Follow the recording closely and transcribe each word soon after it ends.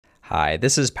Hi,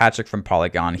 this is Patrick from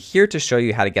Polygon, here to show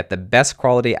you how to get the best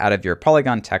quality out of your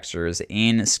Polygon textures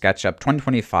in SketchUp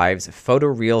 2025's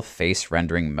photoreal face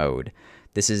rendering mode.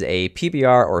 This is a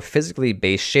PBR or physically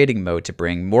based shading mode to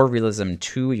bring more realism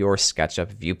to your SketchUp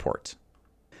viewport.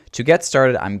 To get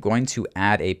started, I'm going to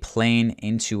add a plane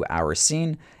into our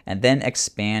scene and then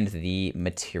expand the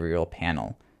material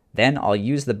panel. Then I'll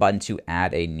use the button to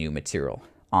add a new material.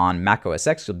 On Mac OS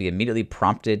X, you'll be immediately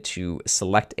prompted to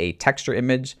select a texture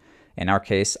image. In our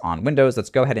case, on Windows, let's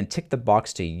go ahead and tick the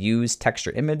box to use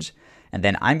texture image. And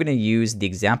then I'm going to use the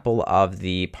example of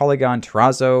the Polygon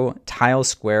Terrazzo Tile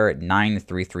Square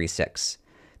 9336.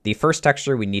 The first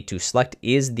texture we need to select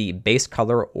is the base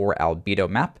color or albedo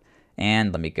map.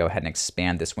 And let me go ahead and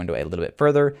expand this window a little bit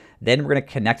further. Then we're going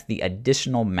to connect the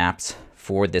additional maps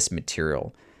for this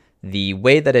material. The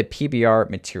way that a PBR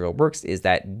material works is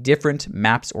that different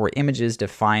maps or images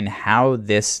define how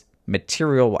this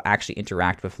material will actually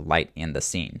interact with light in the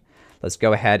scene. Let's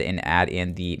go ahead and add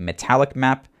in the metallic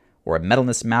map or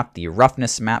metalness map, the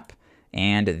roughness map,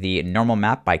 and the normal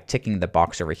map by ticking the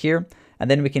box over here. And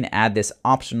then we can add this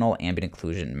optional ambient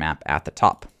occlusion map at the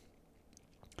top.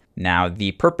 Now,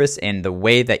 the purpose and the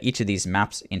way that each of these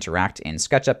maps interact in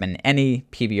SketchUp and any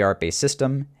PBR-based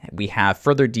system, we have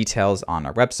further details on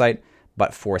our website,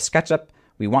 but for SketchUp,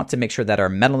 we want to make sure that our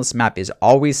metalness map is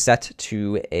always set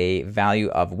to a value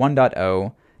of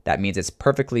 1.0. That means it's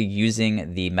perfectly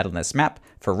using the metalness map.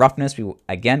 For roughness, we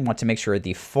again want to make sure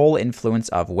the full influence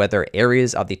of whether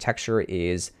areas of the texture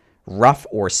is rough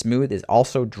or smooth is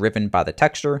also driven by the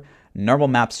texture. Normal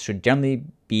maps should generally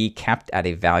be kept at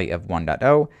a value of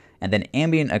 1.0. And then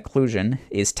ambient occlusion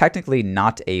is technically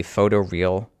not a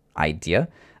photoreal idea,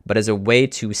 but is a way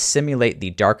to simulate the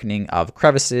darkening of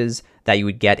crevices that you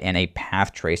would get in a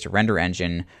path traced render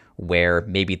engine where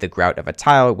maybe the grout of a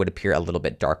tile would appear a little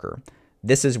bit darker.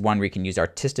 This is one where you can use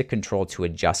artistic control to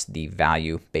adjust the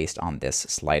value based on this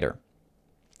slider.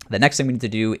 The next thing we need to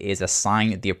do is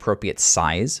assign the appropriate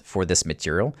size for this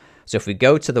material. So if we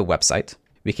go to the website,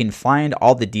 we can find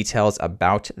all the details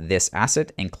about this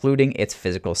asset, including its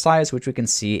physical size, which we can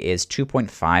see is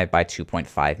 2.5 by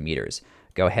 2.5 meters.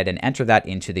 Go ahead and enter that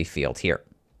into the field here.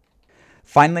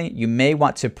 Finally, you may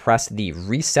want to press the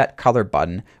reset color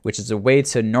button, which is a way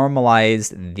to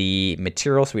normalize the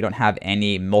material so we don't have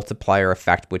any multiplier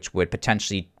effect, which would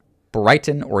potentially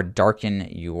brighten or darken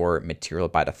your material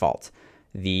by default.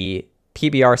 The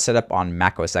PBR setup on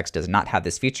Mac OS X does not have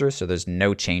this feature, so there's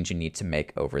no change you need to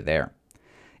make over there.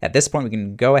 At this point, we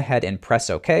can go ahead and press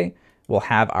OK. We'll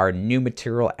have our new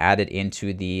material added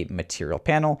into the material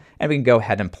panel, and we can go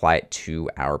ahead and apply it to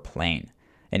our plane.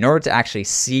 In order to actually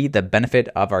see the benefit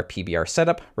of our PBR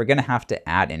setup, we're going to have to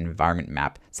add an environment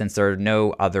map since there are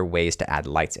no other ways to add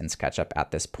lights in SketchUp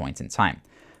at this point in time.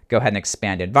 Go ahead and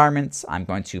expand environments. I'm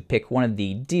going to pick one of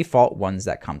the default ones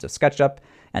that comes with SketchUp.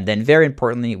 And then very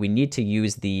importantly, we need to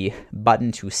use the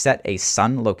button to set a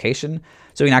sun location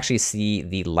so we can actually see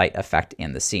the light effect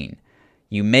in the scene.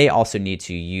 You may also need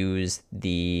to use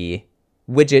the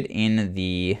widget in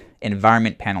the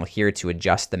environment panel here to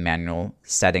adjust the manual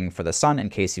setting for the sun in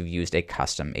case you've used a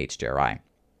custom HDRI.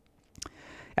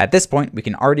 At this point, we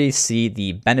can already see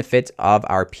the benefit of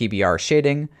our PBR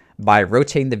shading. By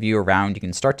rotating the view around, you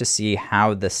can start to see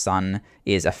how the sun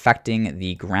is affecting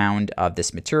the ground of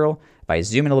this material. If I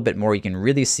zoom in a little bit more, you can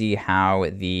really see how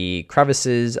the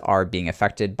crevices are being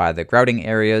affected by the grouting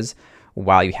areas,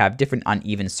 while you have different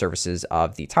uneven surfaces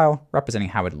of the tile representing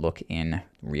how it would look in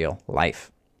real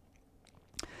life.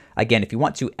 Again, if you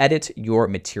want to edit your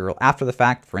material after the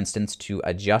fact, for instance, to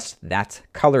adjust that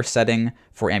color setting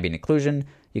for ambient occlusion,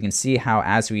 you can see how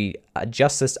as we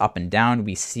adjust this up and down,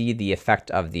 we see the effect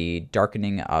of the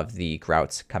darkening of the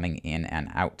grouts coming in and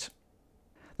out.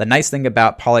 The nice thing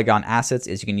about Polygon assets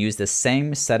is you can use the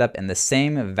same setup and the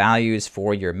same values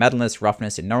for your metalness,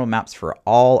 roughness, and normal maps for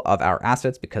all of our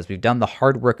assets because we've done the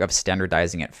hard work of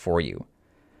standardizing it for you.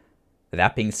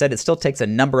 That being said, it still takes a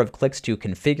number of clicks to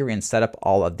configure and set up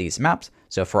all of these maps.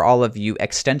 So for all of you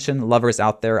extension lovers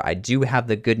out there, I do have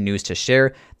the good news to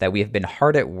share that we have been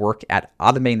hard at work at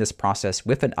automating this process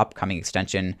with an upcoming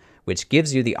extension, which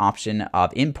gives you the option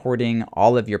of importing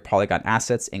all of your Polygon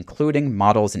assets, including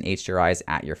models and HDRIs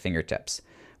at your fingertips.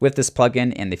 With this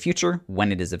plugin in the future,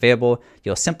 when it is available,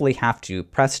 you'll simply have to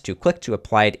press to click to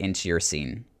apply it into your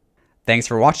scene. Thanks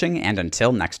for watching, and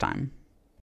until next time.